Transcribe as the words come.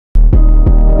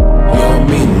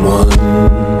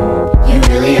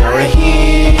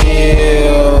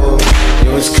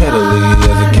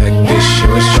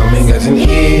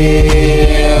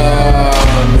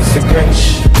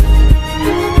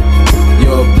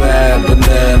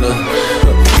Atlanta.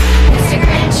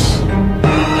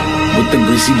 With the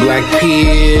greasy black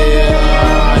peel,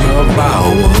 you're about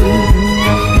one.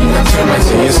 You got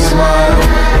termites in your smile.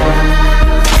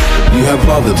 You have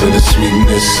all the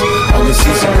bittersweetness. I can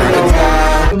see some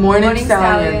crocodile. Good morning,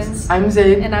 Stallions. I'm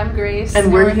Zaid. And I'm Grace.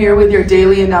 And we're here with your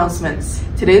daily announcements.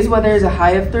 Today's weather is a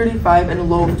high of 35 and a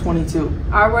low of 22.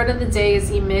 Our word of the day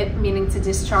is emit, meaning to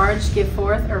discharge, give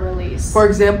forth, or release. For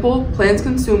example, plants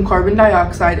consume carbon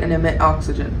dioxide and emit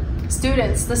oxygen.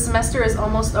 Students, the semester is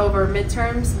almost over.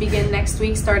 Midterms begin next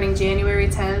week starting January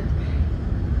 10th.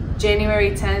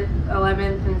 January 10th,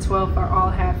 11th, and 12th are all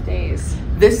half days.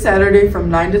 This Saturday from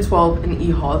 9 to 12 in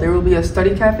E Hall, there will be a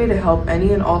study cafe to help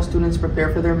any and all students prepare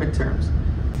for their midterms.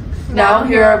 Now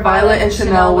here are Violet and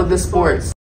Chanel with the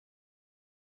sports.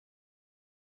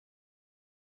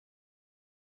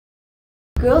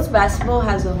 Girls basketball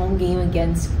has a home game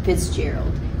against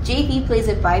Fitzgerald. JV plays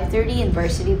at 5:30 and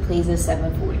varsity plays at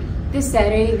 7:40. This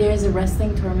Saturday, there's a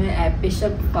wrestling tournament at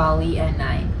Bishop Folly at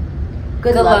 9.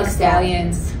 Good luck,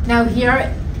 Stallions. Now here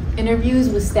are interviews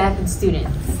with staff and students.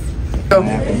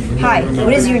 Hi,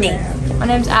 what is your name? My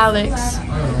name's Alex.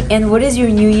 And what is your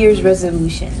New Year's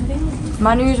resolution?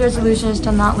 My New Year's resolution is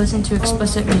to not listen to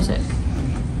explicit music.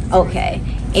 Okay.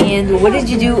 And what did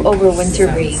you do over winter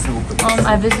break?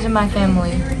 I visited my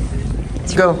family.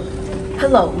 Let's go.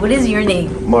 Hello, what is your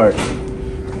name? Mark.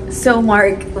 So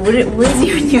Mark, what is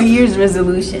your New Year's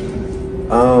resolution?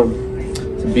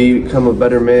 To become a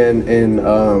better man and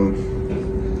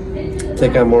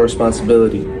take on more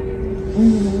responsibility.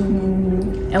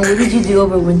 And what did you do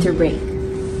over winter break?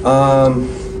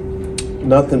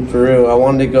 Nothing for real. I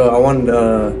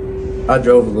I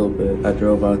drove a little bit. I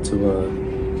drove out to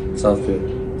Southfield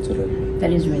today.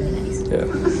 That is really nice. Yeah.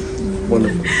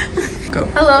 Wonderful. Go.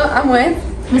 Hello, I'm with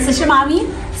Mrs. Shamami.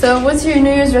 So what's your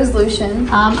New Year's resolution?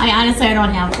 I honestly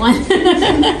don't have one.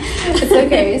 It's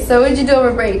okay. So what did you do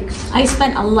over break? I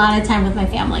spent a lot of time with my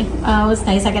family. It was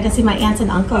nice. I got to see my aunts and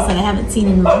uncles that I haven't seen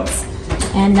in months.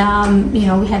 And, we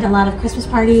had a lot of Christmas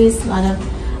parties, a lot of,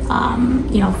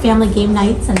 family game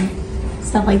nights and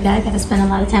stuff like that. I got to spend a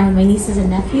lot of time with my nieces and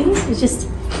nephews. It's just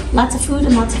lots of food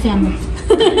and lots of family.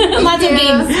 Lots of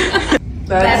games.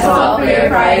 That's all for your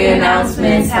Friday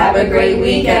announcements. Have a great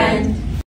weekend.